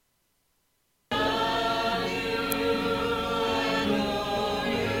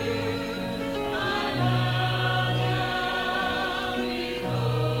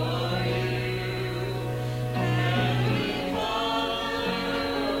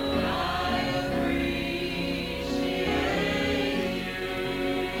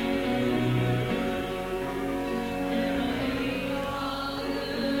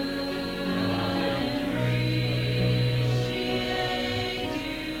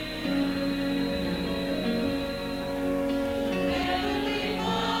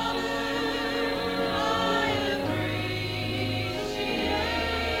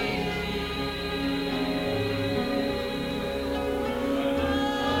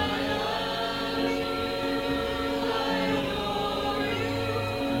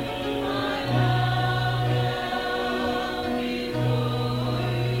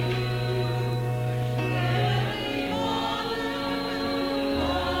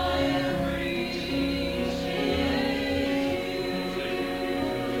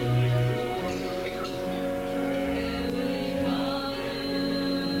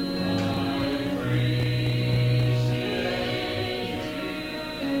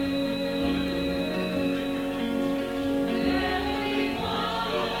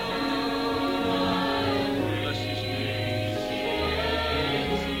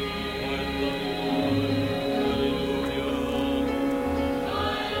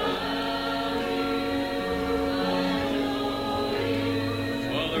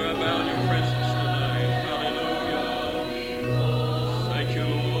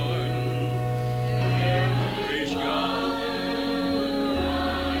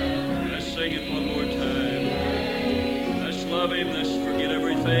sing it one more time. Let's love him. Let's forget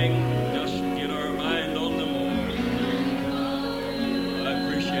everything. Just get our mind on the Lord. I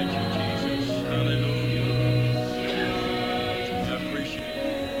appreciate you, Jesus. Hallelujah. I appreciate you.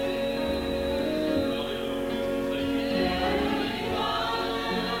 Hallelujah. Thank you.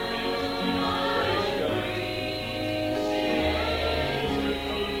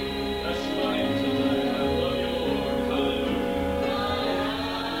 That's mine tonight. I love you, Lord. Hallelujah.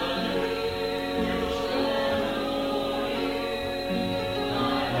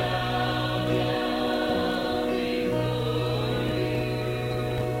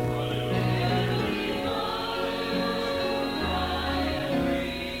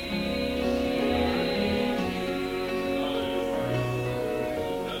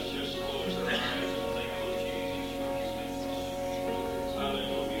 Let's just close our eyes and think of Jesus.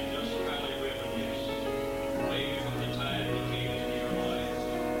 Hallelujah. Just kind of reminisce. Maybe from the time he came into your life.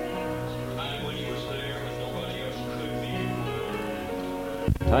 Time when he was there when nobody else could be.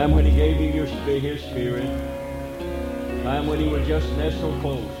 Time when he gave you his spirit. Time when he would just nestle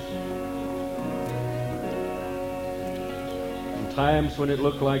close. And times when it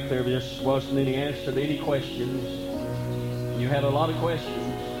looked like there just wasn't any answer to any questions. You had a lot of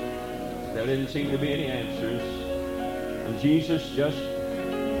questions. There didn't seem to be any answers. And Jesus just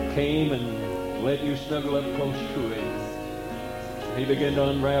came and let you snuggle up close to him. He began to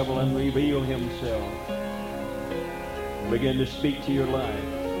unravel and reveal himself. Begin to speak to your life.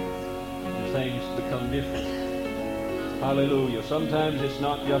 And things become different. Hallelujah. Sometimes it's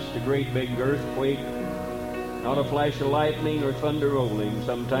not just a great big earthquake, not a flash of lightning or thunder rolling.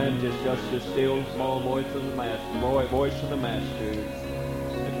 Sometimes it's just a still small voice of the Master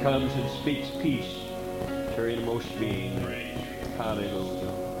that comes and speaks peace to your innermost being.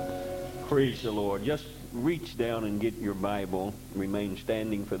 Hallelujah. Praise the Lord. Just reach down and get your Bible. Remain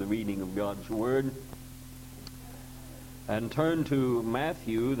standing for the reading of God's Word. And turn to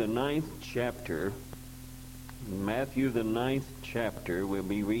Matthew, the 9th chapter. Matthew, the 9th chapter. We'll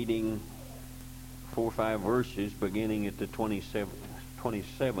be reading 4 or 5 verses beginning at the 27th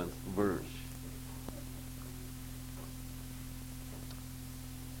verse.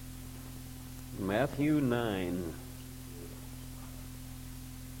 Matthew 9.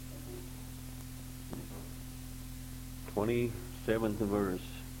 '27th verse.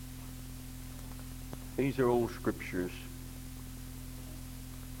 These are old scriptures.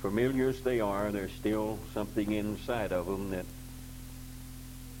 Familiar as they are, there's still something inside of them that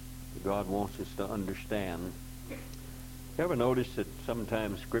God wants us to understand. You ever notice that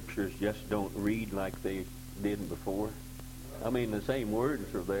sometimes scriptures just don't read like they did before? I mean, the same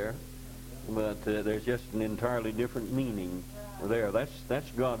words are there, but there's just an entirely different meaning there. That's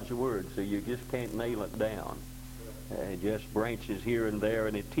God's word, so you just can't nail it down. It just branches here and there,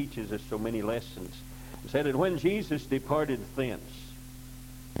 and it teaches us so many lessons. It said that when Jesus departed thence,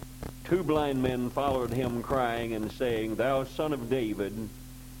 2 blind men followed him, crying and saying, Thou Son of David,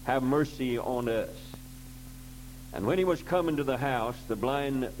 have mercy on us. And when he was come into the house, the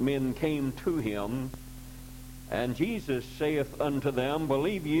blind men came to him, and Jesus saith unto them,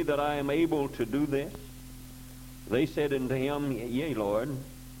 Believe ye that I am able to do this? They said unto him, Yea, Lord.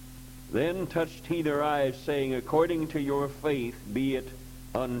 Then touched he their eyes, saying, According to your faith be it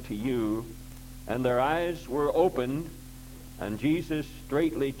unto you. And their eyes were opened, and Jesus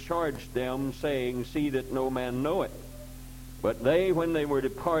straitly charged them, saying, See that no man know it. But they, when they were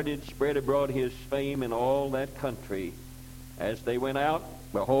departed, spread abroad his fame in all that country. As they went out,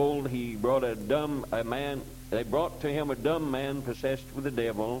 behold, they brought to him a dumb man possessed with the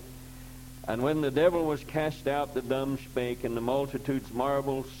devil. And when the devil was cast out, the dumb spake, and the multitudes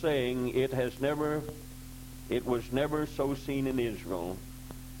marveled, saying, It was never so seen in Israel.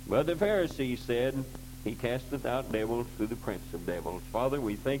 But the Pharisees said, He casteth out devils through the prince of devils. Father,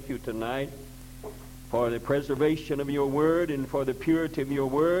 we thank you tonight for the preservation of your word and for the purity of your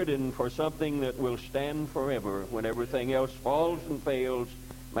word and for something that will stand forever. When everything else falls and fails,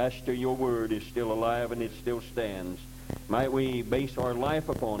 Master, your word is still alive and it still stands. Might we base our life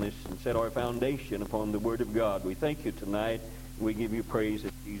upon this and set our foundation upon the word of God. We thank you tonight. We give you praise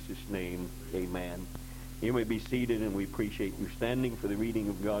in Jesus' name. Amen. You may be seated, and we appreciate you standing for the reading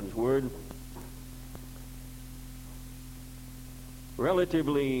of God's word.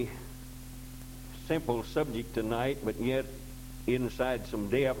 Relatively simple subject tonight, but yet inside some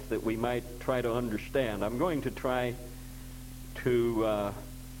depth that we might try to understand. I'm going to try to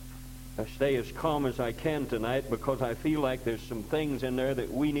stay as calm as I can tonight, because I feel like there's some things in there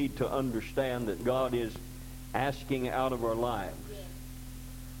that we need to understand that God is asking out of our lives,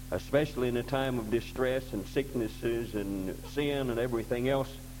 especially in a time of distress and sicknesses and sin and everything else.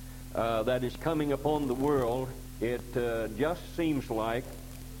 that is coming upon the world, it just seems like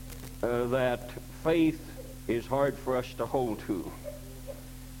that faith is hard for us to hold to.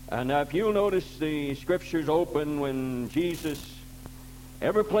 And now if you'll notice, the scriptures open when Jesus,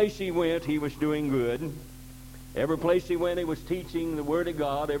 every place he went, he was doing good. Every place he went, he was teaching the Word of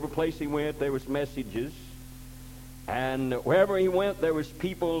God. Every place he went, there was messages. And wherever he went, there was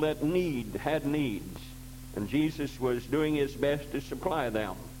people that had needs. And Jesus was doing his best to supply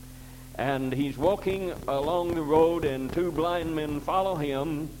them. And he's walking along the road, and two blind men follow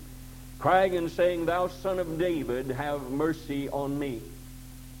him, crying and saying, "Thou Son of David, have mercy on me.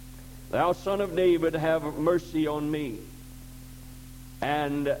 Thou Son of David, have mercy on me."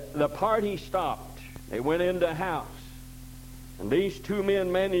 And the party stopped. They went into a house. And these two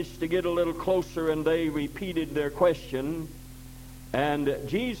men managed to get a little closer, and they repeated their question. And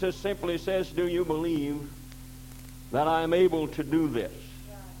Jesus simply says, "Do you believe that I am able to do this?"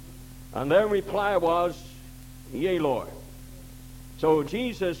 And their reply was, "Yea, Lord." So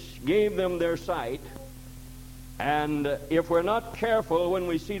Jesus gave them their sight. And if we're not careful when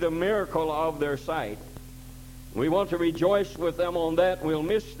we see the miracle of their sight, we want to rejoice with them on that, we'll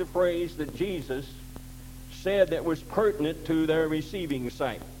miss the phrase that Jesus said that was pertinent to their receiving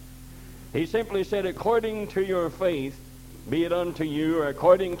sight. He simply said, "According to your faith, be it unto you," or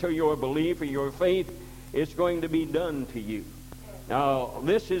according to your belief or your faith, it's going to be done to you. Now,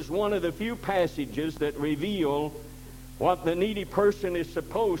 this is one of the few passages that reveal what the needy person is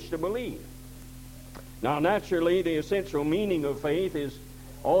supposed to believe. Now, naturally, the essential meaning of faith is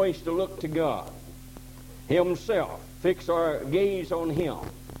always to look to God himself, fix our gaze on him.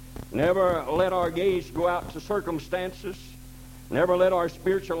 Never let our gaze go out to circumstances. Never let our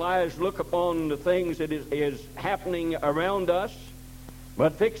spiritual eyes look upon the things that is happening around us,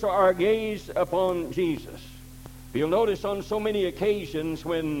 but fix our gaze upon Jesus. You'll notice on so many occasions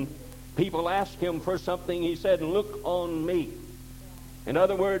when people ask him for something, he said, "Look on me." In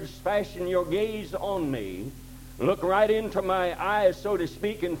other words, fasten your gaze on me. Look right into my eyes, so to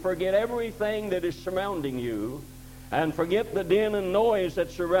speak, and forget everything that is surrounding you, and forget the din and noise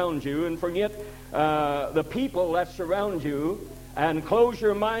that surrounds you, and forget the people that surround you, and close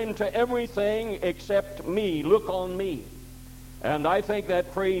your mind to everything except me. Look on me. And I think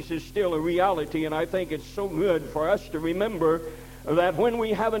that phrase is still a reality, and I think it's so good for us to remember that when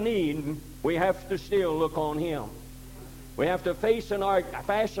we have a need, we have to still look on him. We have to fasten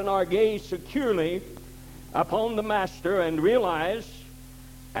our gaze securely upon the Master and realize,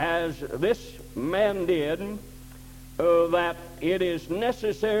 as this man did, that it is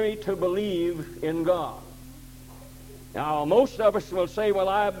necessary to believe in God. Now, most of us will say, "Well,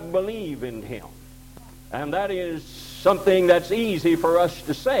 I believe in him." And that is something that's easy for us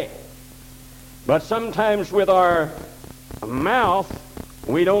to say. But sometimes with our mouth,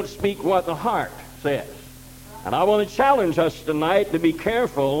 we don't speak what the heart says. And I want to challenge us tonight to be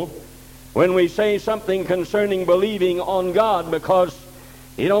careful when we say something concerning believing on God, because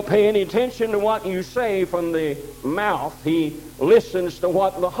he don't pay any attention to what you say from the mouth. He listens to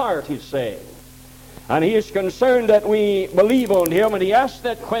what the heart is saying. And he is concerned that we believe on him. And he asked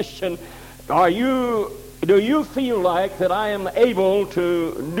that question, do you feel like that I am able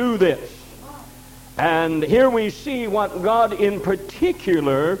to do this? And here we see what God in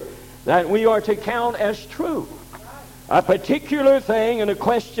particular that we are to count as true. A particular thing and a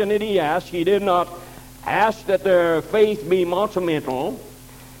question that he asked. He did not ask that their faith be monumental.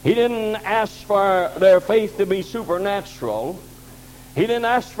 He didn't ask for their faith to be supernatural. He didn't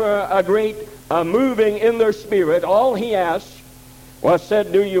ask for a great moving in their spirit. All he asked was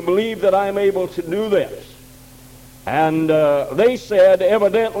said, "Do you believe that I am able to do this?" And they said,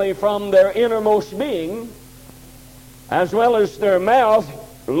 evidently from their innermost being, as well as their mouth,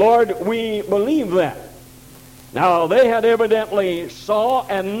 "Lord, we believe that." Now, they had evidently saw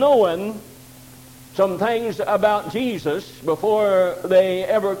and known some things about Jesus before they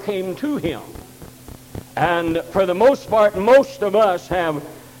ever came to him. And for the most part, most of us have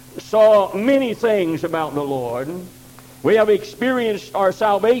saw many things about the Lord. We have experienced our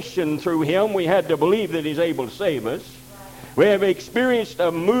salvation through him. We had to believe that he's able to save us. We have experienced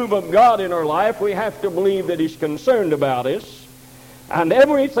a move of God in our life. We have to believe that he's concerned about us. And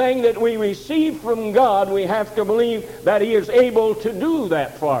everything that we receive from God, we have to believe that he is able to do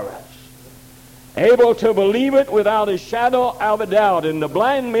that for us. Able to believe it without a shadow of a doubt. And the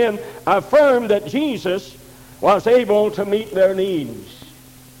blind men affirmed that Jesus was able to meet their needs.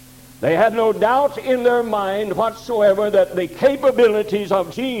 They had no doubt in their mind whatsoever that the capabilities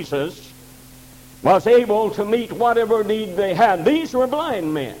of Jesus was able to meet whatever need they had. These were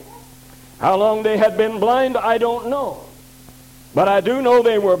blind men. How long they had been blind, I don't know. But I do know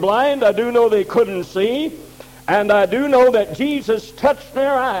they were blind. I do know they couldn't see. And I do know that Jesus touched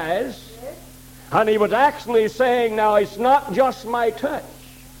their eyes. And he was actually saying, now it's not just my touch.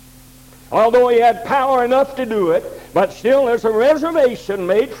 Although he had power enough to do it, but still there's a reservation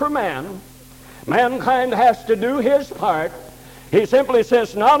made for man. Mankind has to do his part. He simply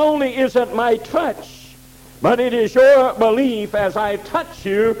says, not only is it my touch, but it is your belief as I touch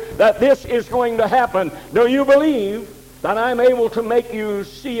you that this is going to happen. Do you believe that I'm able to make you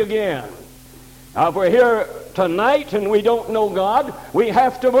see again? Now, if we're here tonight and we don't know God, we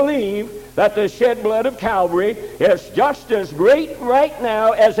have to believe that the shed blood of Calvary is just as great right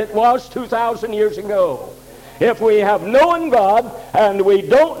now as it was 2,000 years ago. If we have known God and we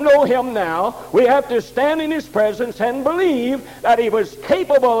don't know him now, we have to stand in his presence and believe that he was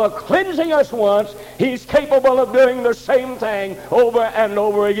capable of cleansing us once. He's capable of doing the same thing over and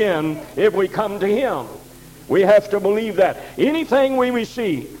over again if we come to him. We have to believe that. Anything we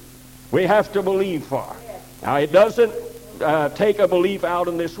receive, we have to believe for. Now, it doesn't take a belief out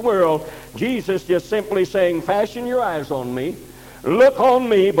in this world. Jesus just simply saying, fasten your eyes on me, look on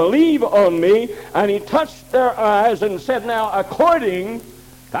me, believe on me. And he touched their eyes and said, now, according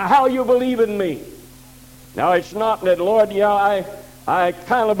to how you believe in me. Now, it's not that, Lord, I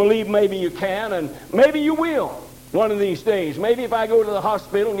kind of believe maybe you can, and maybe you will one of these days. Maybe if I go to the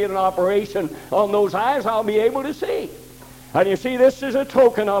hospital and get an operation on those eyes, I'll be able to see. And you see, this is a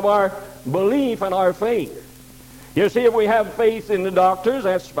token of our belief and our faith. You see, if we have faith in the doctors,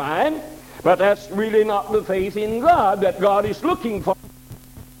 that's fine. But that's really not the faith in God that God is looking for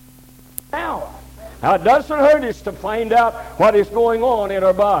now. Now, it doesn't hurt us to find out what is going on in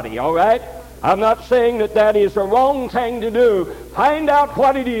our body, all right? I'm not saying that that is a wrong thing to do. Find out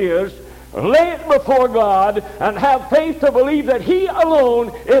what it is, lay it before God, and have faith to believe that he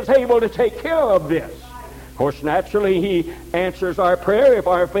alone is able to take care of this. Of course, naturally, he answers our prayer if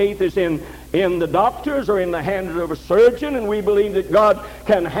our faith is in the doctors or in the hands of a surgeon, and we believe that God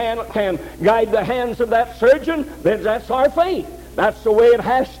can guide the hands of that surgeon, then that's our faith. That's the way it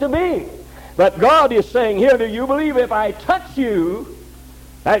has to be. But God is saying here, do you believe if I touch you,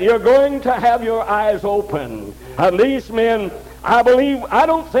 that you're going to have your eyes open? And these men, I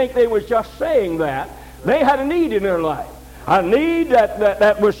don't think they was just saying that. They had a need in their life, a need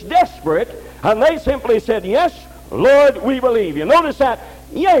that was desperate, and they simply said, yes, Lord, we believe you. Notice that,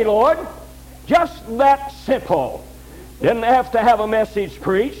 yea, Lord. Just that simple. Didn't have to have a message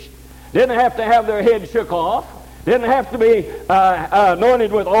preached. Didn't have to have their head shook off. Didn't have to be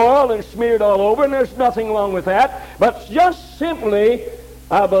anointed with oil and smeared all over, and there's nothing wrong with that. But just simply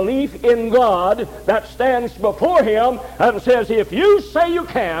a belief in God that stands before him and says, if you say you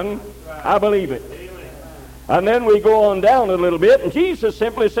can, I believe it. And then we go on down a little bit, and Jesus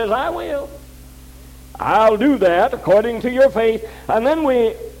simply says, I will. I'll do that according to your faith. And then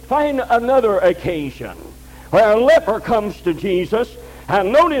we find another occasion where a leper comes to Jesus,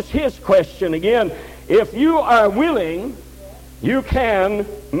 and notice his question again. If you are willing, you can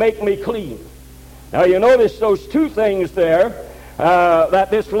make me clean. Now you notice those two things there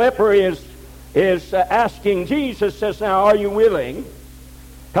that this leper is asking Jesus. Says, now, are you willing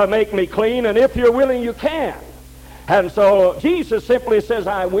to make me clean? And if you're willing, you can. And so Jesus simply says,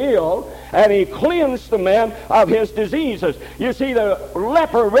 I will, and he cleansed the man of his diseases. You see, the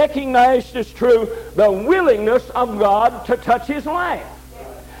leper recognized as true the willingness of God to touch his life,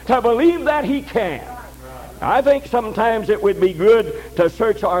 to believe that he can. I think sometimes it would be good to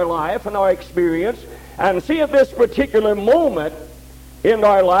search our life and our experience and see at this particular moment in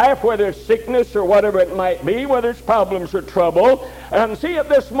our life, whether it's sickness or whatever it might be, whether it's problems or trouble, and see at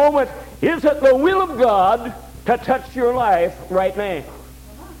this moment, is it the will of God to touch your life right now?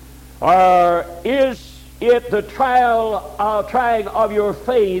 Or is it the trying of your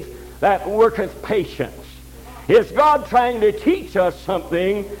faith that worketh patience? Is God trying to teach us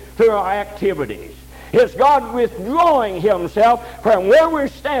something through our activities? Is God withdrawing himself from where we're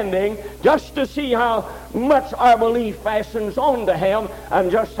standing just to see how much our belief fastens onto him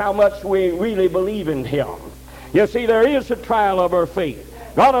and just how much we really believe in him? You see, there is a trial of our faith.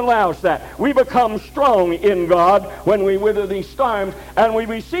 God allows that. We become strong in God when we wither these storms, and we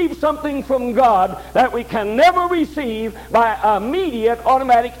receive something from God that we can never receive by immediate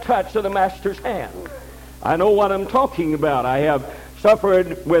automatic touch of the Master's hand. I know what I'm talking about. I have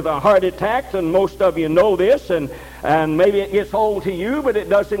suffered with a heart attack, and most of you know this, and maybe it gets old to you, but it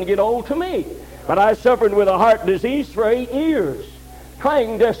doesn't get old to me. But I suffered with a heart disease for 8 years,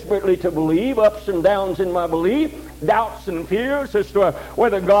 trying desperately to believe, ups and downs in my belief, doubts and fears as to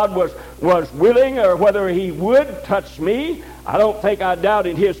whether God was willing or whether he would touch me. I don't think I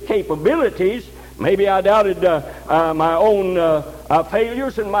doubted his capabilities, Maybe I doubted my own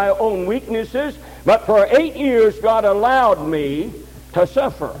failures and my own weaknesses. But for 8 years, God allowed me to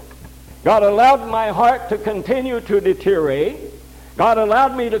suffer. God allowed my heart to continue to deteriorate. God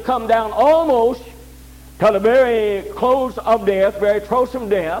allowed me to come down almost to the very close of death, very troublesome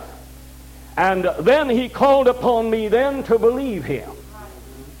death. And then he called upon me then to believe him.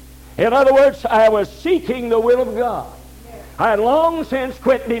 In other words, I was seeking the will of God. I had long since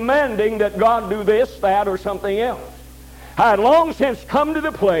quit demanding that God do this, that, or something else. I had long since come to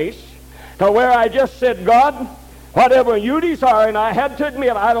the place to where I just said, God, whatever you desire, and I had to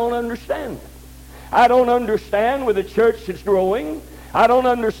admit, I don't understand it. I don't understand with a church that's growing. I don't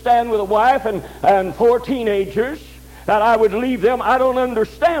understand with a wife and 4 teenagers that I would leave them. I don't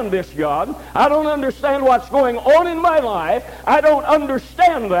understand this, God. I don't understand what's going on in my life. I don't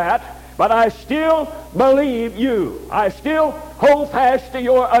understand that. But I still believe you. I still hold fast to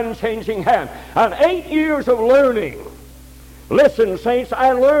your unchanging hand. And 8 years of learning. Listen, saints,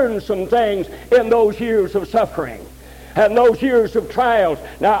 I learned some things in those years of suffering and those years of trials.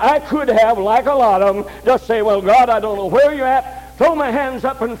 Now, I could have, like a lot of them, just say, well, God, I don't know where you're at. Throw my hands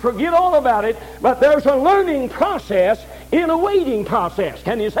up and forget all about it. But there's a learning process in a waiting process.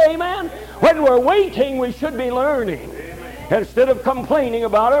 Can you say amen? When we're waiting, we should be learning. Instead of complaining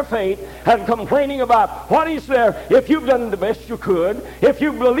about our fate and complaining about what is there, if you've done the best you could, if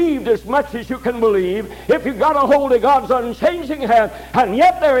you've believed as much as you can believe, if you've got a hold of God's unchanging hand, and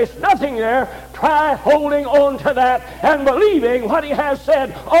yet there is nothing there, try holding on to that and believing what he has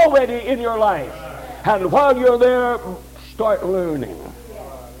said already in your life. And while you're there, start learning.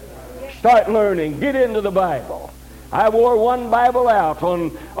 Start learning. Get into the Bible. I wore one Bible out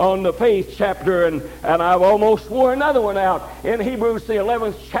on the faith chapter, and I've almost wore another one out in Hebrews, the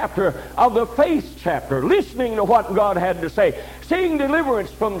 11th chapter of the faith chapter, listening to what God had to say, seeing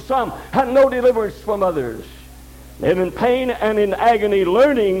deliverance from some and no deliverance from others, and in pain and in agony,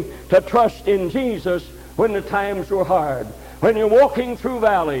 learning to trust in Jesus when the times were hard. When you're walking through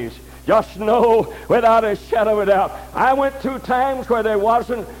valleys, just know without a shadow of a doubt, I went through times where there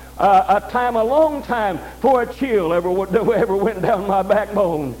wasn't a long time, before a chill ever went down my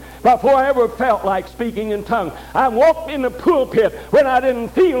backbone, before I ever felt like speaking in tongues. I walked in the pulpit when I didn't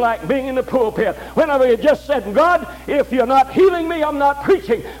feel like being in the pulpit, when I just said, God, if you're not healing me, I'm not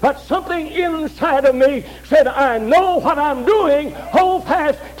preaching. But something inside of me said, I know what I'm doing. Hold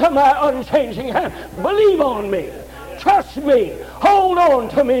fast to my unchanging hand. Believe on me. Trust me. Hold on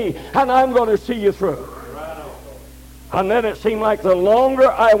to me, and I'm going to see you through. And then it seemed like the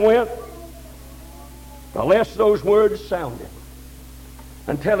longer I went, the less those words sounded,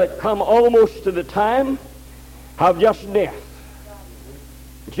 until it come almost to the time of just death.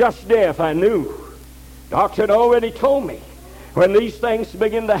 Just death, I knew. Doctor had already told me, when these things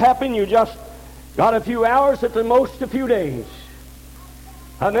begin to happen, you just got a few hours, at the most a few days.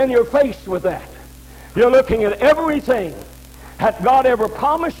 And then you're faced with that. You're looking at everything that God ever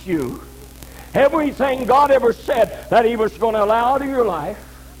promised you, everything God ever said that he was going to allow out of your life,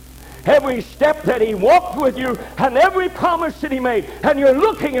 every step that he walked with you, and every promise that he made. And you're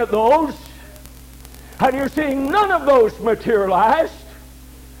looking at those, and you're seeing none of those materialized.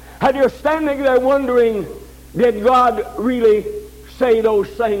 And you're standing there wondering, did God really say those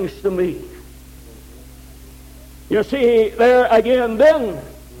things to me? You see, there again, then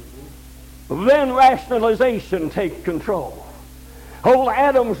rationalization takes control. Old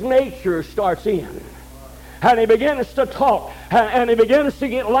Adam's nature starts in, and he begins to talk, and he begins to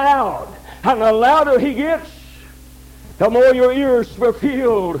get loud, and the louder he gets, the more your ears were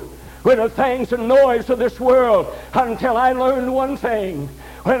filled with the things and noise of this world, until I learned one thing.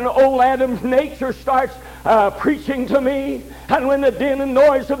 When old Adam's nature starts preaching to me, and when the din and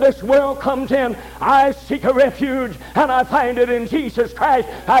noise of this world comes in, I seek a refuge, and I find it in Jesus Christ.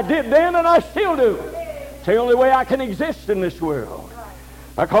 I did then, and I still do. It's the only way I can exist in this world.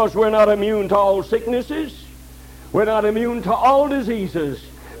 Because we're not immune to all sicknesses. We're not immune to all diseases.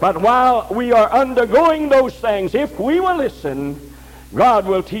 But while we are undergoing those things, if we will listen, God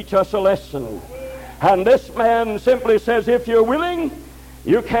will teach us a lesson. And this man simply says, if you're willing,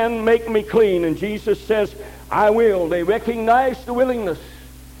 you can make me clean. And Jesus says, I will. They recognize the willingness.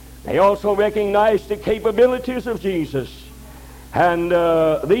 They also recognize the capabilities of Jesus. And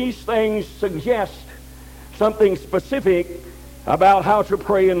these things suggest something specific about how to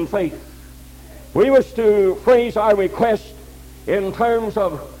pray in faith. We wish to phrase our request in terms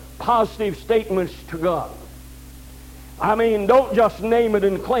of positive statements to God. I mean, don't just name it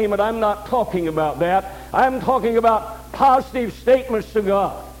and claim it. I'm not talking about that. I'm talking about positive statements to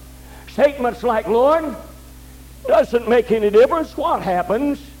God. Statements like, Lord, doesn't make any difference what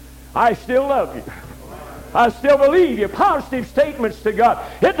happens. I still love you. I still believe you. Positive statements to God.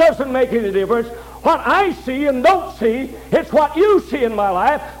 It doesn't make any difference what I see and don't see. It's what you see in my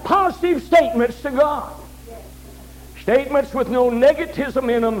life. Positive statements to God. Statements with no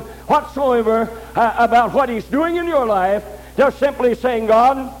negativism in them whatsoever about what He's doing in your life. Just simply saying,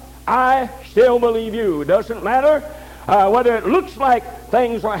 God, I still believe you. It doesn't matter whether it looks like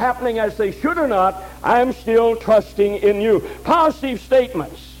things are happening as they should or not. I'm still trusting in you. Positive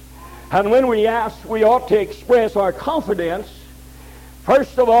statements. And when we ask, we ought to express our confidence,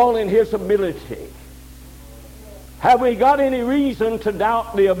 first of all, in His ability. Have we got any reason to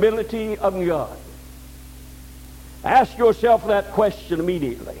doubt the ability of God? Ask yourself that question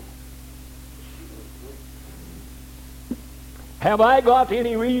immediately. Have I got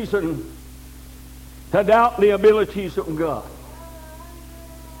any reason to doubt the abilities of God?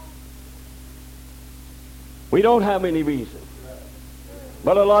 We don't have any reason.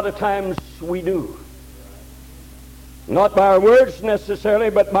 But a lot of times we do. Not by our words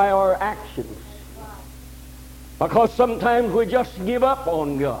necessarily, but by our actions. Because sometimes we just give up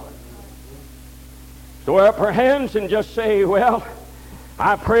on God. Throw up our hands and just say, well,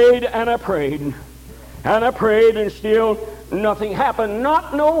 I prayed and I prayed and I prayed and still nothing happened.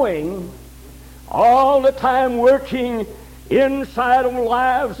 Not knowing all the time working inside of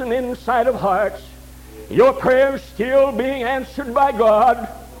lives and inside of hearts, your prayers still being answered by God.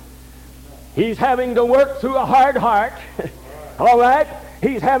 He's having to work through a hard heart. All right?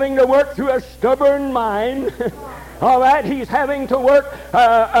 He's having to work through a stubborn mind. All right? He's having to work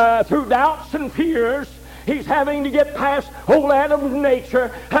through doubts and fears. He's having to get past old Adam's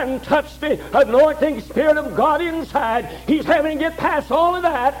nature and touch the anointing Spirit of God inside. He's having to get past all of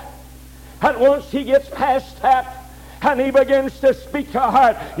that. And once he gets past that, and he begins to speak to a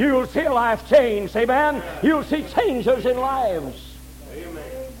heart, you'll see a life change. Amen? You'll see changes in lives. Amen.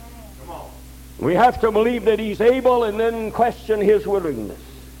 Come on. We have to believe that He's able and then question His willingness.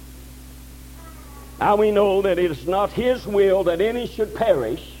 Now we know that it is not His will that any should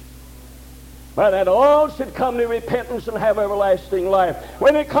perish, but that all should come to repentance and have everlasting life.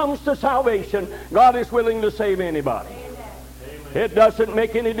 When it comes to salvation, God is willing to save anybody. Amen. It doesn't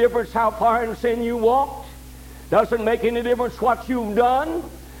make any difference how far in sin you walked. Doesn't make any difference what you've done.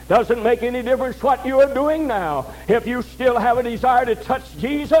 Doesn't make any difference what you are doing now. If you still have a desire to touch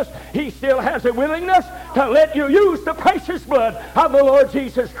Jesus, He still has a willingness to let you use the precious blood of the Lord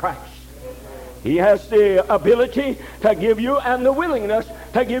Jesus Christ. He has the ability to give you and the willingness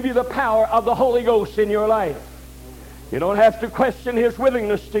to give you the power of the Holy Ghost in your life. You don't have to question His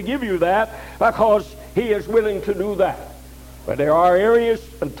willingness to give you that, because He is willing to do that. But there are areas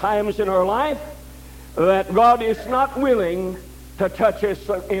and times in our life that God is not willing to touch us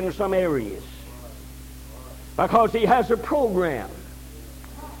in some areas, because He has a program,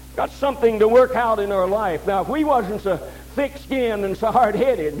 got something to work out in our life. Now, if we wasn't so thick-skinned and so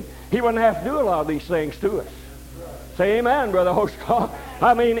hard-headed, He wouldn't have to do a lot of these things to us. Say amen, Brother Hoskell.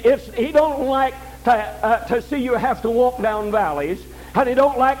 I mean, He don't like to see you have to walk down valleys. And He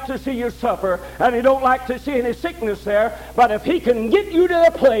don't like to see you suffer, and He don't like to see any sickness there. But if He can get you to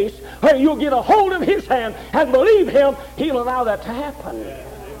a place where you'll get a hold of His hand and believe Him, He'll allow that to happen.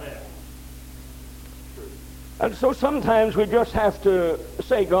 Amen. And so sometimes we just have to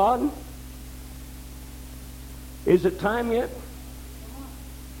say, God, is it time yet?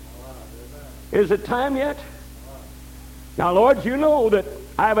 Is it time yet? Now, Lord, you know that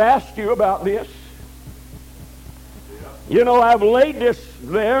I've asked you about this. You know, I've laid this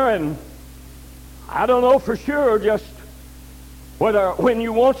there, and I don't know for sure just whether when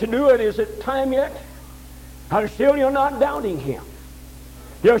you want to do it, is it time yet? And still you're not doubting Him.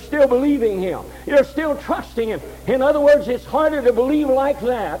 You're still believing Him. You're still trusting Him. In other words, it's harder to believe like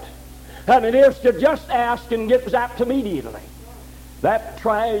that than it is to just ask and get zapped immediately. That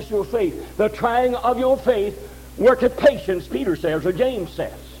tries your faith. The trying of your faith worketh patience, Peter says, or James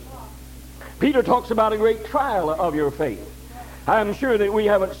says. Peter talks about a great trial of your faith. I'm sure that we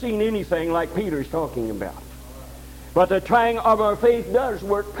haven't seen anything like Peter's talking about. But the trying of our faith does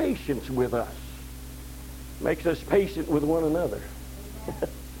work patience with us. Makes us patient with one another.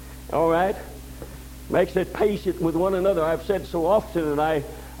 All right? Makes us patient with one another. I've said so often, and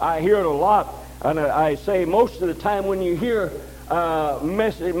I hear it a lot, and I say most of the time when you hear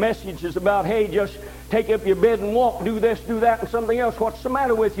messages about, hey, just take up your bed and walk, do this, do that, and something else. What's the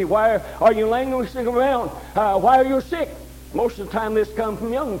matter with you? Why are you languishing around? Why are you sick? Most of the time this comes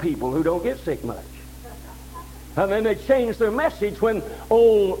from young people who don't get sick much. And then they change their message when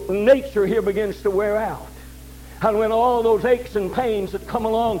old nature here begins to wear out. And when all those aches and pains that come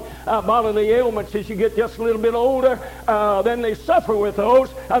along, bodily ailments, as you get just a little bit older, then they suffer with those,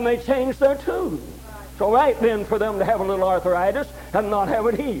 and they change their tune. It's all right then for them to have a little arthritis and not have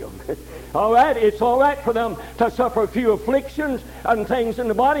it healed. All right, it's all right for them to suffer a few afflictions and things in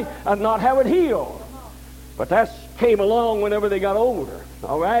the body and not have it healed. But that came along whenever they got older.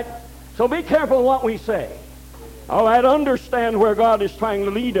 All right? So be careful what we say. All right, understand where God is trying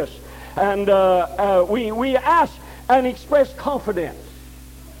to lead us. And we ask and express confidence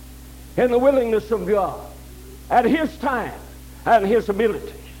in the willingness of God at His time and His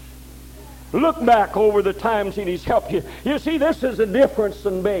abilities. Look back over the times that He's helped you. You see, this is a difference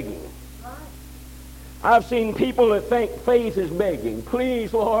than begging. I've seen people that think faith is begging.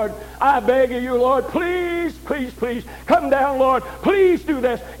 Please, Lord, I beg of you, Lord, please, please, please, come down, Lord, please do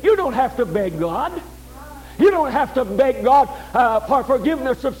this. You don't have to beg God. You don't have to beg God for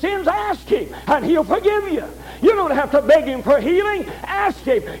forgiveness of sins. Ask Him, and He'll forgive you. You don't have to beg Him for healing. Ask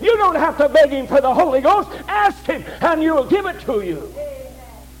Him. You don't have to beg Him for the Holy Ghost. Ask Him, and He'll give it to you.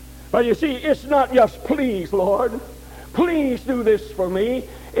 But you see, it's not just, please, Lord, please do this for me.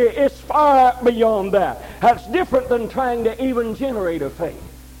 It's far beyond that. That's different than trying to even generate a faith.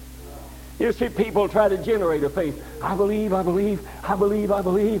 You see, people try to generate a faith. I believe, I believe, I believe, I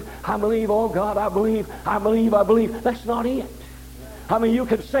believe, I believe, oh God, I believe, I believe, I believe. That's not it. I mean, you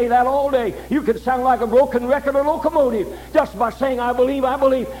could say that all day. You could sound like a broken record or locomotive just by saying, I believe,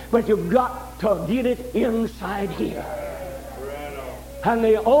 but you've got to get it inside here. And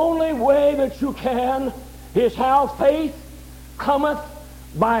the only way that you can is how faith cometh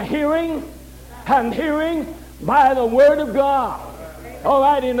by hearing, and hearing by the Word of God. All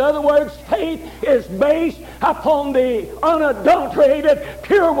right, in other words, faith is based upon the unadulterated,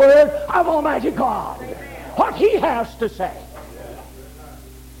 pure Word of Almighty God. What He has to say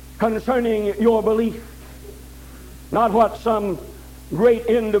concerning your belief. Not what some great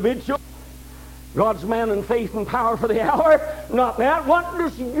individual, God's man in faith and power for the hour, not that. What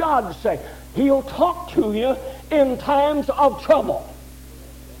does God say? He'll talk to you in times of trouble.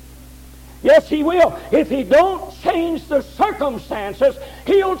 Yes, He will. If He don't change the circumstances,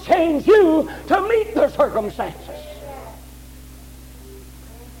 He'll change you to meet the circumstances.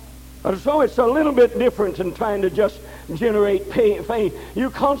 And so it's a little bit different than trying to just generate faith.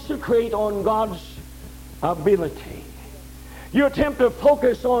 You concentrate on God's ability. You attempt to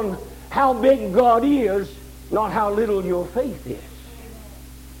focus on how big God is, not how little your faith is.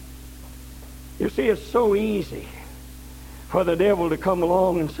 You see, it's so easy for the devil to come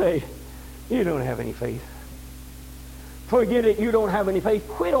along and say, you don't have any faith. Forget it, you don't have any faith.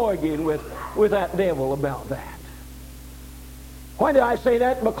 Quit arguing with that devil about that. Why did I say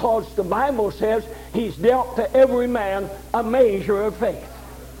that? Because the Bible says He's dealt to every man a measure of faith.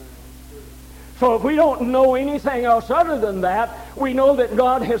 So if we don't know anything else other than that, we know that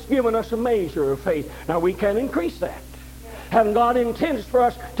God has given us a measure of faith. Now we can increase that. And God intends for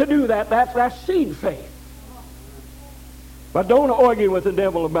us to do that. That's seed faith. But don't argue with the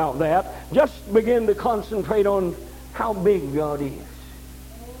devil about that. Just begin to concentrate on how big God is.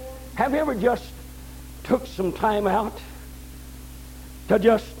 Have you ever just took some time out to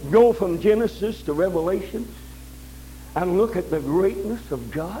just go from Genesis to Revelation and look at the greatness of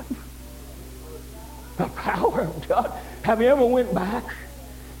God? The power of God. Have you ever went back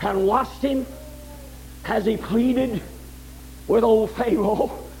and watched Him as He pleaded with old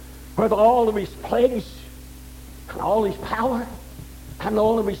Pharaoh with all of his plagues and all his power and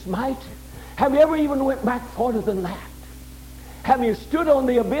all of his might? Have you ever even went back farther than that? Have you stood on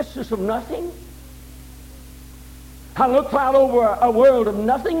the abysses of nothing and looked out over a world of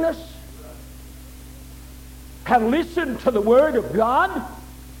nothingness and listened to the Word of God?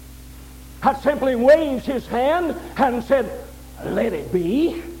 Had simply waved His hand and said, let it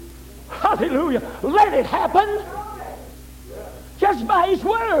be. Hallelujah. Let it happen. Just by His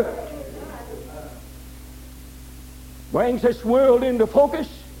Word. Brings this world into focus.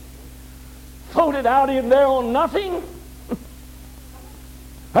 Floated out in there on nothing.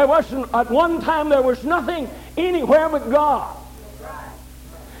 There wasn't, at one time there was nothing anywhere but God.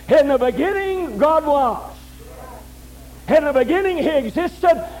 In the beginning, God was. In the beginning, He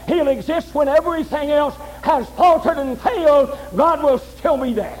existed. He'll exist when everything else has faltered and failed. God will still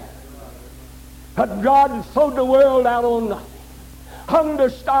be there. But God throwed the world out on nothing. Hung the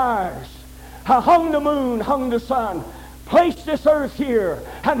stars, hung the moon, hung the sun, placed this earth here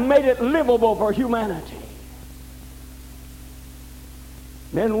and made it livable for humanity.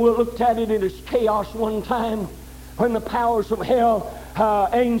 Then we looked at it in its chaos one time when the powers of hell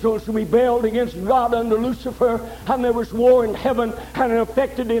angels rebelled against God under Lucifer, and there was war in heaven, and it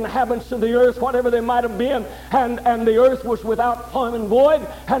affected the inhabitants of the earth, whatever they might have been, and the earth was without form and void,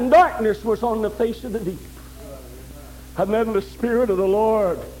 and darkness was on the face of the deep. And then the Spirit of the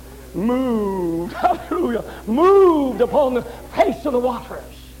Lord moved, hallelujah, moved upon the face of the waters.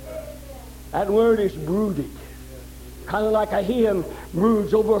 That word is brooded, kind of like a hen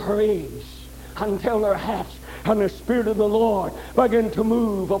broods over her eggs until they're hatched. And the Spirit of the Lord began to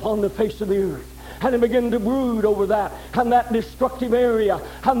move upon the face of the earth. And he began to brood over that and that destructive area.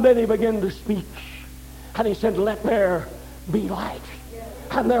 And then he began to speak. And he said, let there be light.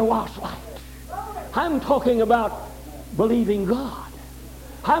 And there was light. I'm talking about believing God.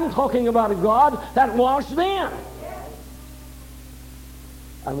 I'm talking about a God that was then.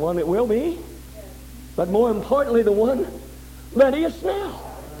 And one that will be. But more importantly, the one that is now.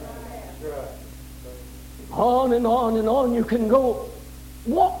 On and on and on you can go.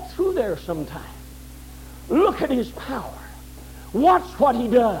 Walk through there sometime. Look at his power. Watch what he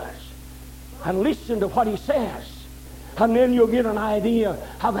does. And listen to what he says. And then you'll get an idea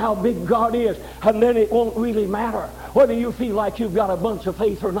of how big God is. And then it won't really matter whether you feel like you've got a bunch of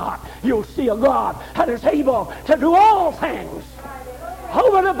faith or not. You'll see a God that is able to do all things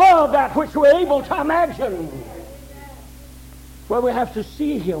over and above that which we're able to imagine. Well, we have to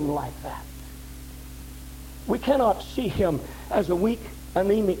see him like that. We cannot see him as a weak,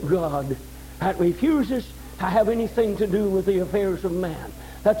 anemic God that refuses to have anything to do with the affairs of man.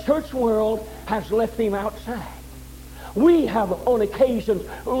 The church world has left him outside. We have on occasion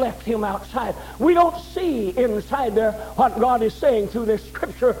left him outside. We don't see inside there what God is saying through this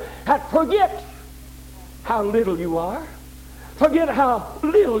scripture. And forget how little you are. Forget how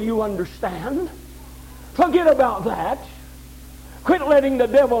little you understand. Forget about that. Quit letting the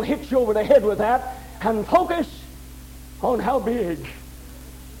devil hit you over the head with that. And focus on how big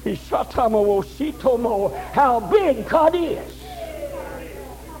how big God is.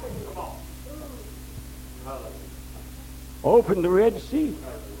 Opened the Red Sea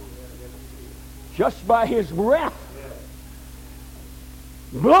just by his breath.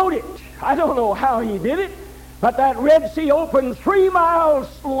 Blowed it. I don't know how he did it, but that Red Sea opened 3 miles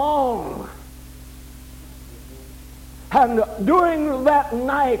long. And during that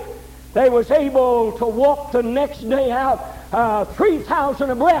night, they was able to walk the next day out 3,000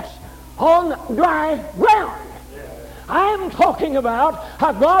 abreast on dry ground. I'm talking about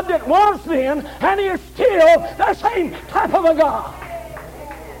a God that was then and is still the same type of a God.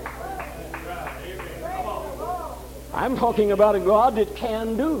 I'm talking about a God that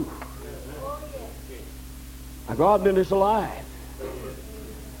can do. A God that is alive.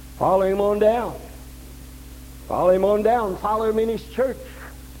 Follow him on down. Follow him on down. Follow him in his church.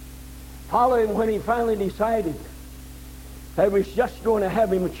 Follow him when he finally decided that he was just going to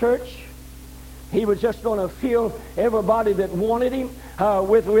have him a church. He was just going to fill everybody that wanted him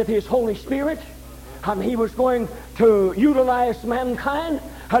with his Holy Spirit. And he was going to utilize mankind.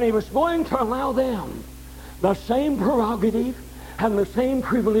 And he was going to allow them the same prerogative and the same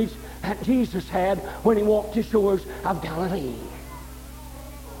privilege that Jesus had when he walked the shores of Galilee.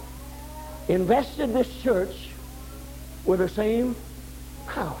 Invested this church with the same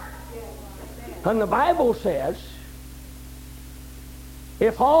power. And the Bible says,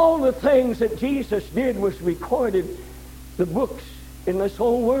 if all the things that Jesus did was recorded, the books in this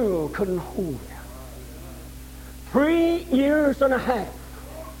whole world couldn't hold them. 3 years and a half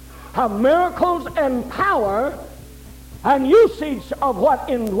of miracles and power and usage of what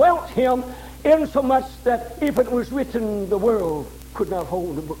indwelt him, insomuch that if it was written, the world could not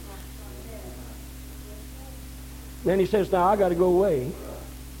hold the book. Then he says, now I got to go away.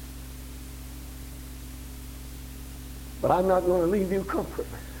 But I'm not going to leave you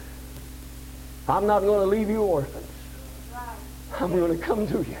comfortless. I'm not going to leave you orphans. I'm going to come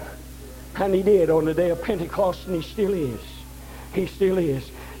to you. And he did on the day of Pentecost, and he still is. He still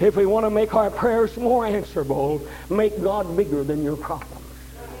is. If we want to make our prayers more answerable, make God bigger than your problems.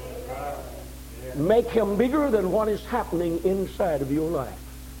 Make him bigger than what is happening inside of your life.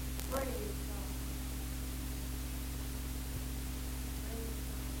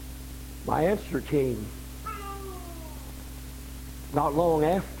 My answer came not long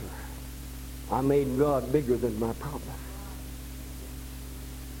after I made God bigger than my problem.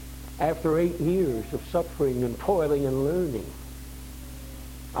 After 8 years of suffering and toiling and learning,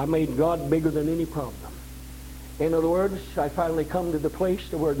 I made God bigger than any problem. In other words, I finally come to the place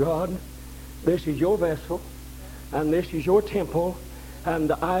to where God, this is your vessel, and this is your temple,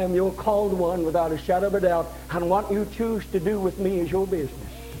 and I am your called one without a shadow of a doubt, and what you choose to do with me is your business.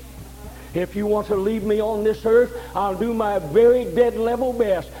 If you want to leave me on this earth, I'll do my very dead level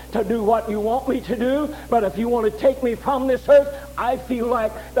best to do what you want me to do. But if you want to take me from this earth, I feel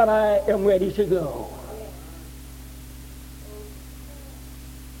like that I am ready to go.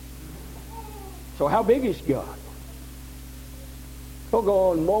 So how big is God? Don't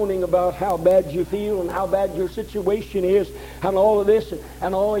go on moaning about how bad you feel and how bad your situation is and all of this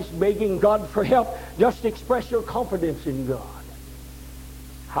and always begging God for help. Just express your confidence in God.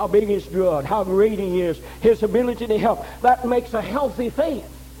 How big is God? How great He is. His ability to help. That makes a healthy faith.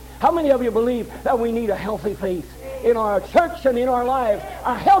 How many of you believe that we need a healthy faith in our church and in our lives?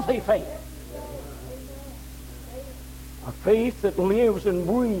 A healthy faith. A faith that lives and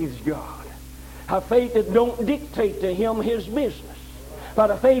breathes God. A faith that don't dictate to Him His business. But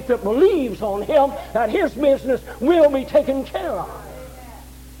a faith that believes on Him that His business will be taken care of.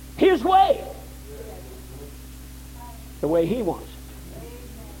 His way. The way He wants it.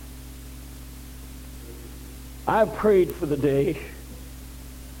 I've prayed for the day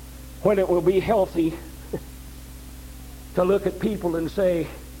when it will be healthy to look at people and say,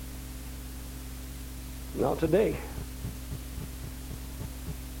 not today.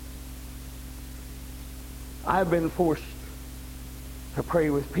 I've been forced to pray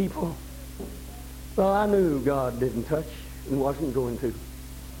with people. Well, I knew God didn't touch and wasn't going to.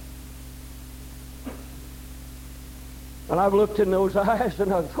 And I've looked in those eyes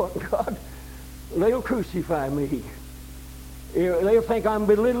and I've thought, God, they'll crucify me. They'll think I'm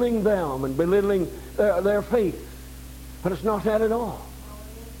belittling them and belittling their faith. But it's not that at all.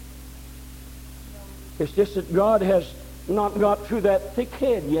 It's just that God has not got through that thick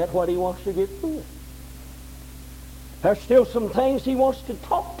head yet what He wants to get through it. There's still some things He wants to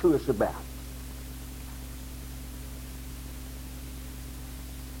talk to us about.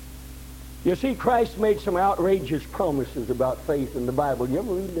 You see, Christ made some outrageous promises about faith in the Bible. You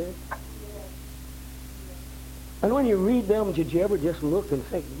ever read that? And when you read them, did you ever just look and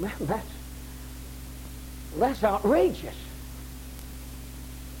think, man, that's outrageous.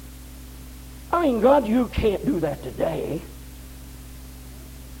 I mean, God, you can't do that today.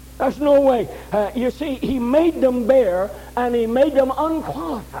 There's no way. You see, He made them bare and He made them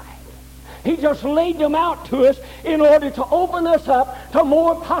unqualified. He just laid them out to us in order to open us up to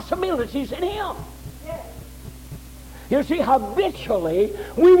more possibilities in Him. You see, habitually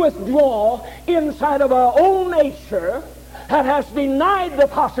we withdraw inside of our own nature that has denied the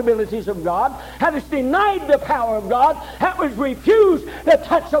possibilities of God, that has denied the power of God, that has refused the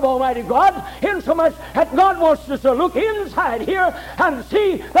touch of Almighty God, insomuch that God wants us to look inside here and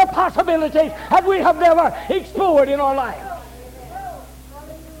see the possibilities that we have never explored in our life.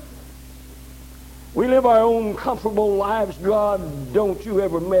 We live our own comfortable lives. God, don't you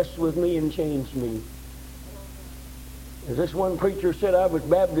ever mess with me and change me. As this one preacher said, I was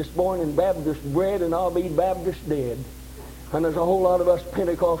Baptist born and Baptist bred, and I'll be Baptist dead. And there's a whole lot of us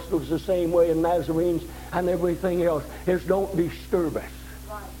Pentecostals the same way, and Nazarenes and everything else. Is don't disturb us.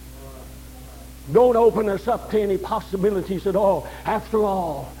 Don't open us up to any possibilities at all. After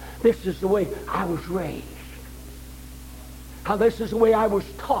all, this is the way I was raised. How this is the way I was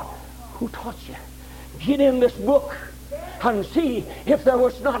taught. Who taught you? Get in this book and see if there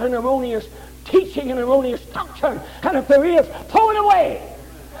was not an erroneous teaching, an erroneous doctrine. And if there is, throw it away.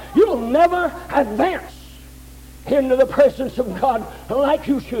 You'll never advance into the presence of God like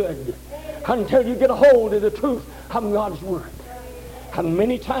you should until you get a hold of the truth of God's Word. And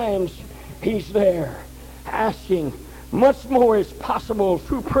many times He's there asking. Much more is possible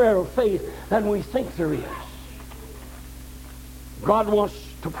through prayer of faith than we think there is. God wants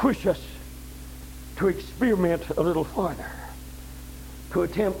to push us to experiment a little farther, to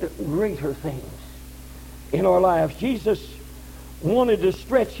attempt greater things in our lives. Jesus wanted to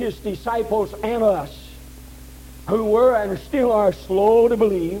stretch His disciples and us, who were and still are slow to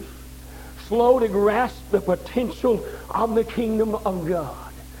believe, slow to grasp the potential of the kingdom of God.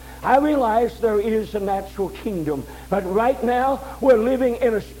 I realize there is a natural kingdom, but right now we're living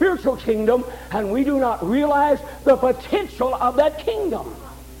in a spiritual kingdom, and we do not realize the potential of that kingdom.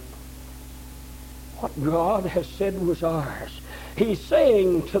 What God has said was ours. He's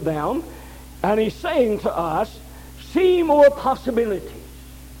saying to them, and He's saying to us, see more possibilities.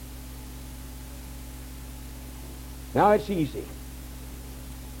 Now it's easy.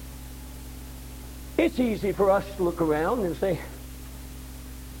 It's easy for us to look around and say,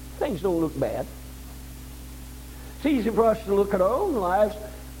 things don't look bad. It's easy for us to look at our own lives and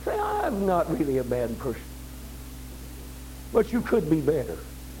say, I'm not really a bad person. But you could be better.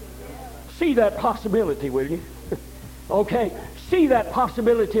 See that possibility, will you? Okay, see that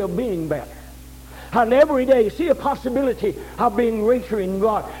possibility of being better. and every day see a possibility of being greater in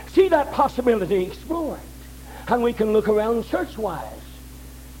God. See that possibility, explore it. And we can look around church-wise.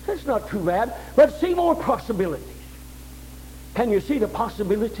 It's not too bad, but see more possibilities. Can you see the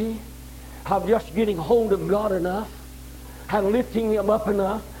possibility of just getting hold of God enough and lifting Him up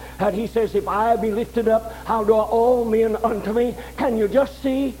enough? And He says, if I be lifted up, I'll draw all men unto me. Can you just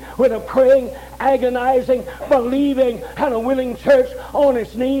see with a praying, agonizing, believing, and a willing church on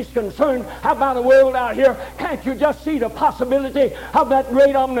its knees concerned about the world out here? Can't you just see the possibility of that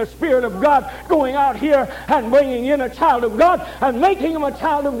great omniscient Spirit of God going out here and bringing in a child of God and making him a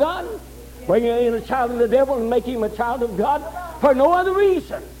child of God? Bringing in a child of the devil and making him a child of God for no other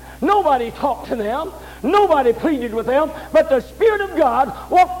reason. Nobody talked to them. Nobody pleaded with them. But the Spirit of God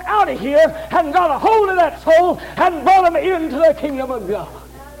walked out of here and got a hold of that soul and brought them into the kingdom of God.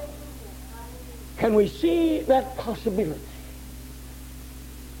 Can we see that possibility?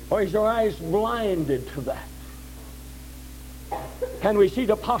 Or is our eyes blinded to that? Can we see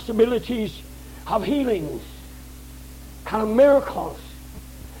the possibilities of healings, and of miracles,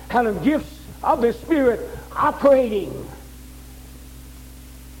 and of gifts of the Spirit operating,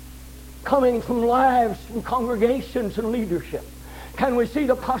 coming from lives, from congregations and leadership? Can we see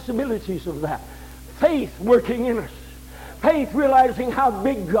the possibilities of that? Faith working in us. Faith realizing how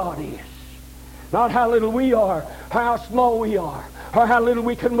big God is. Not how little we are, or how small we are, or how little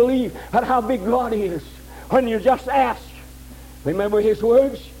we can believe, but how big God is. When you just ask. Remember His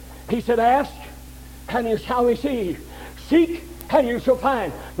words? He said, ask, and you shall receive. Seek, and you shall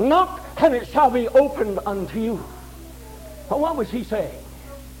find. Knock, and it shall be opened unto you. But what was He saying?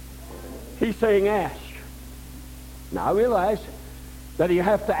 He's saying ask. Now I realize that you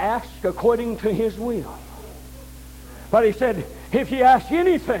have to ask according to His will. But He said, if you ask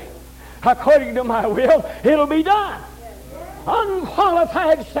anything according to my will, it'll be done.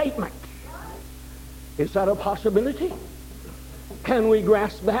 Unqualified statement. Is that a possibility? Can we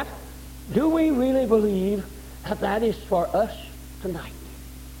grasp that? Do we really believe that that is for us tonight?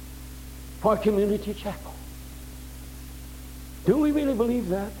 For Community Chapel? Do we really believe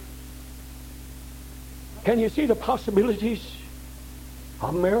that? Can you see the possibilities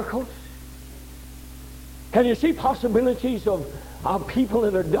of miracles? Can you see possibilities of people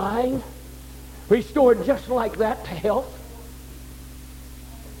that are dying, restored just like that to health?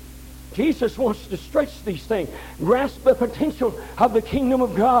 Jesus wants to stretch these things, grasp the potential of the kingdom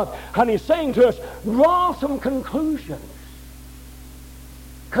of God. And He's saying to us, draw some conclusions.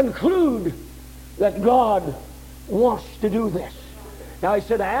 Conclude that God wants to do this. Now He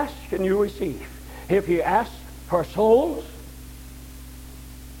said, ask and you receive. If you ask for souls,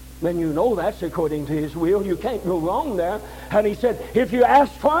 then you know that's according to His will. You can't go wrong there. And He said, if you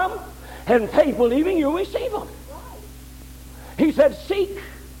ask for them, and faith believing, you'll receive them. He said, seek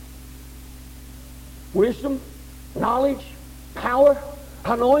wisdom, knowledge, power,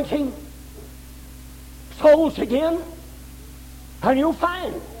 anointing, souls again, and you'll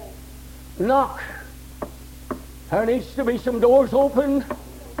find. Knock. There needs to be some doors open.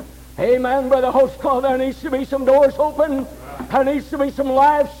 Amen, Brother Hostclaw. There needs to be some doors open. There needs to be some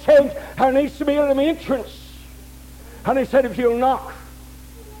lives changed. There needs to be an entrance. And He said, if you'll knock,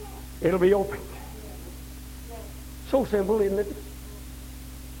 it'll be opened. So simple, isn't it?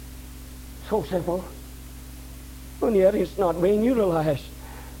 So simple. And yet it's not being utilized.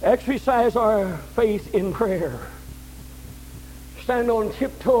 Exercise our faith in prayer. Stand on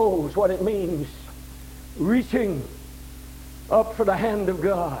tiptoes, what it means. Reaching up for the hand of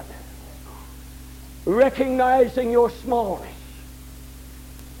God. Recognizing your smallness.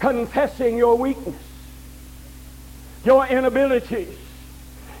 Confessing your weakness. Your inabilities.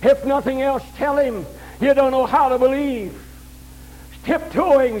 If nothing else, tell Him you don't know how to believe.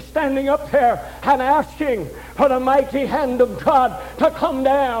 Tiptoeing, standing up there and asking for the mighty hand of God to come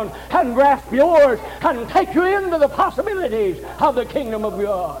down and grasp yours and take you into the possibilities of the kingdom of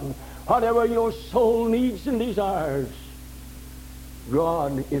God. Whatever your soul needs and desires,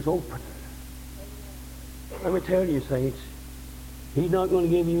 God is open. Let me tell you, saints, He's not going to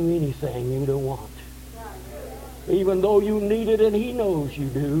give you anything you don't want. Even though you need it and He knows you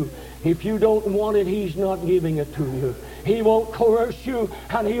do, if you don't want it, He's not giving it to you. He won't coerce you,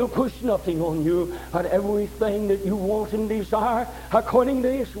 and He'll push nothing on you. But everything that you want and desire, according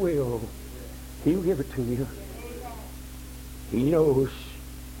to His will, He'll give it to you. He knows.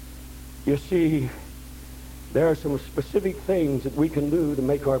 You see, there are some specific things that we can do to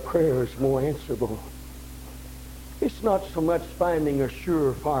make our prayers more answerable. It's not so much finding a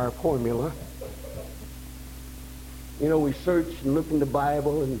surefire formula. You know, we search and look in the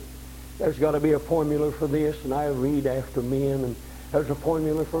Bible, and there's got to be a formula for this, and I read after men, and There's a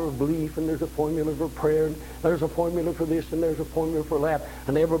formula for belief, and there's a formula for prayer, and there's a formula for this, and there's a formula for that,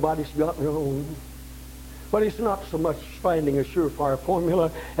 and everybody's got their own. But it's not so much finding a surefire formula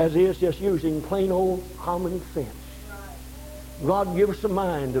as it is just using plain old common sense. God give us a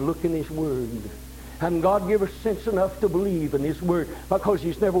mind to look in His Word. And God give us sense enough to believe in His Word, because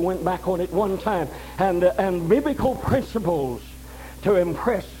He's never went back on it one time. And biblical principles to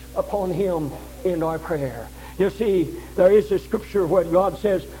impress upon Him in our prayer. You see, there is a scripture where God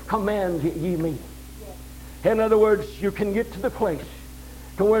says, command ye me. In other words, you can get to the place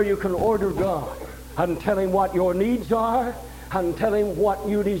to where you can order God and tell Him what your needs are and tell Him what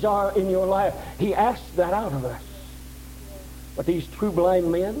you desire in your life. He asks that out of us. But these two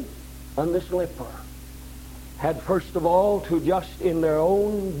blind men and this leper had first of all to just in their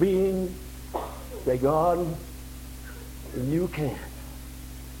own being say, God, you can.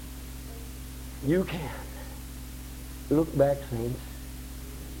 You can. Look back, saints.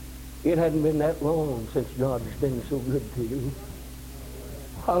 It hadn't been that long since God has been so good to you.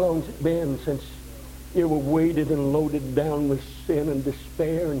 How long has it been since you were weighted and loaded down with sin and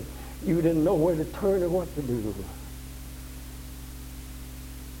despair, and you didn't know where to turn or what to do?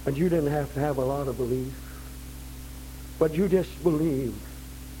 And you didn't have to have a lot of belief, but you just believed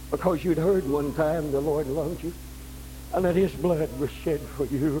because you'd heard one time the Lord loved you and that His blood was shed for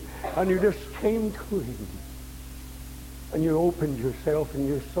you, and you just came to Him and you opened yourself and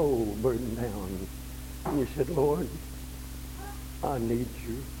your soul burdened down, and you said, Lord, I need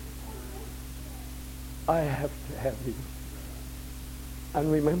you. I have to have you. And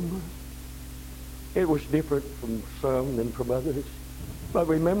remember, it was different from some than from others. But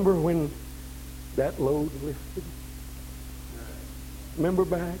remember when that load lifted? Remember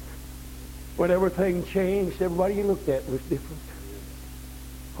back when everything changed, everybody you looked at was different.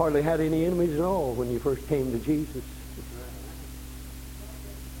 Hardly had any enemies at all when you first came to Jesus.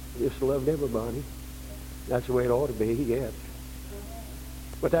 Just loved everybody. That's the way it ought to be, yes.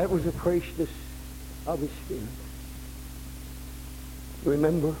 But that was the freshness of His Spirit.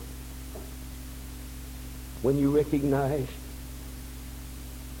 Remember when you recognized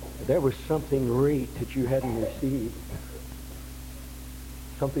there was something great that you hadn't received.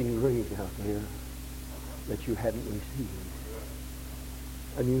 Something great out there that you hadn't received.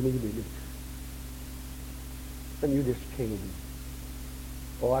 And you needed it. And you just came.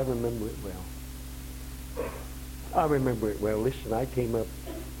 Oh, I remember it well. I remember it well. Listen, I came up.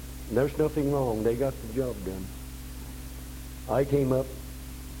 There's nothing wrong. They got the job done. I came up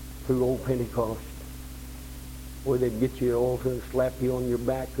through old Pentecost, where they'd get you all to slap you on your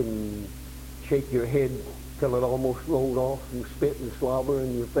back and shake your head till it almost rolled off, and spit and slobber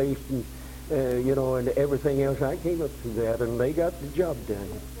in your face, and and everything else. I came up through that, and they got the job done.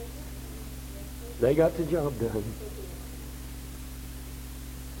 They got the job done.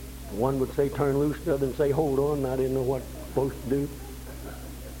 One would say turn loose, the other would say hold on, and I didn't know what I was supposed to do.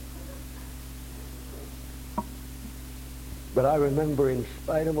 But I remember, in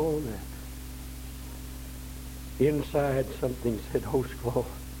spite of all that, inside something said, Host Claw,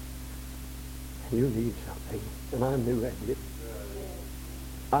 you need something. And I knew I did.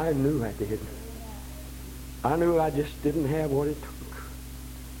 I knew I did. I knew I just didn't have what it took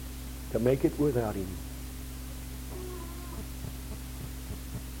to make it without Him.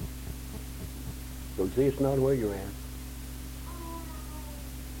 So see, it's not where you're at.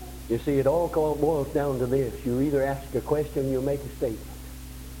 You see, it all boils down to this. You either ask a question or you make a statement.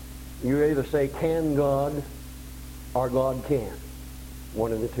 You either say, can God, or God can.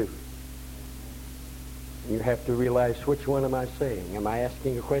 One of the two. You have to realize, which one am I saying? Am I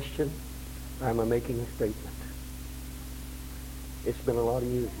asking a question, or am I making a statement? It's been a lot of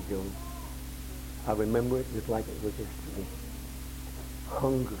years ago. I remember it just like it was yesterday.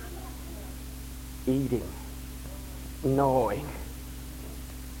 Hunger. Eating. Gnawing.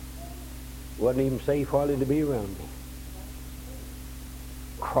 Wasn't even safe hardly to be around me.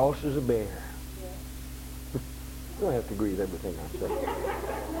 Cross as a bear. I don't have to agree with everything I say.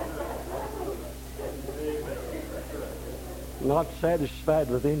 Not satisfied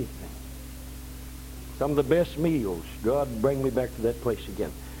with anything. Some of the best meals. God, bring me back to that place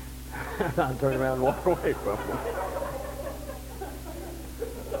again. I'd turn around and walk away from them.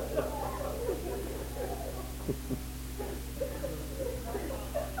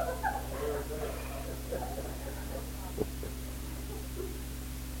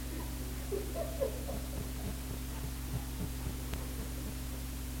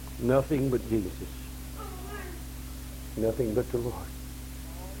 Nothing but Jesus. Nothing but the Lord.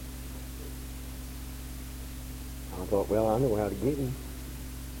 I thought, well, I know how to get Him.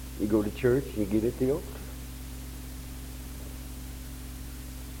 You go to church and you get at the altar.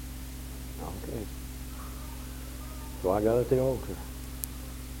 Okay. So I got at the altar.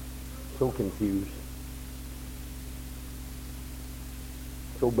 So confused.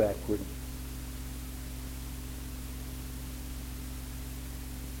 So backward.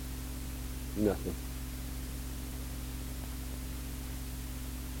 Nothing.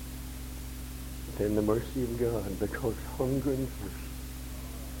 But in the mercy of God, because hunger and thirst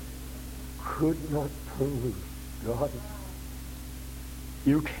could not turn loose. God,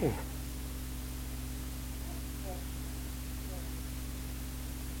 you can.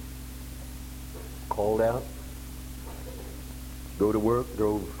 Called out, go to work,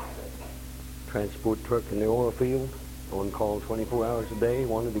 drove transport truck in the oil field, on call 24 hours a day,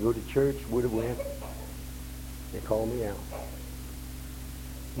 wanted to go to church, would have went. They called me out.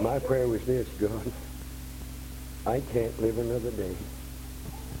 My prayer was this: God, I can't live another day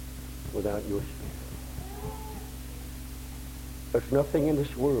without your Spirit. There's nothing in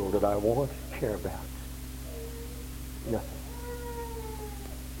this world that I want to care about. Nothing.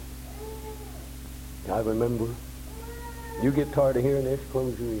 I remember, you get tired of hearing this,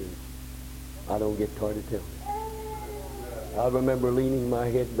 close your ears. I don't get tired of telling you. I remember leaning my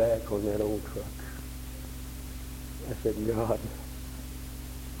head back on that old truck. I said, God,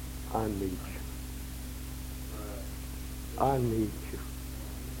 I need you. I need you.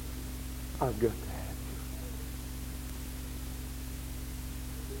 I've got to have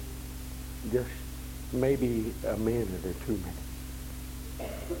you. Just maybe a minute or 2 minutes.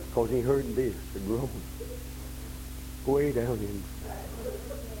 Because he heard this, a groan, way down in,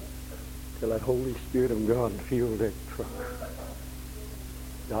 till that Holy Spirit of God filled that truck.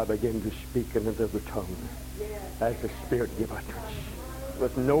 I began to speak in another tongue as the Spirit gave utterance.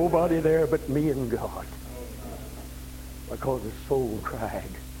 With nobody there but me and God. Because the soul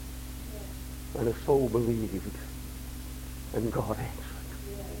cried, and the soul believed, and God answered.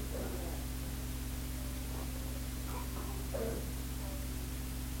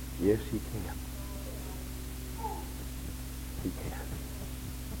 Yes, he can. He can.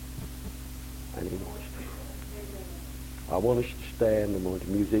 And he wants to. I want us to stand. I want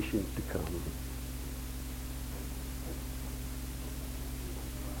the musicians to come.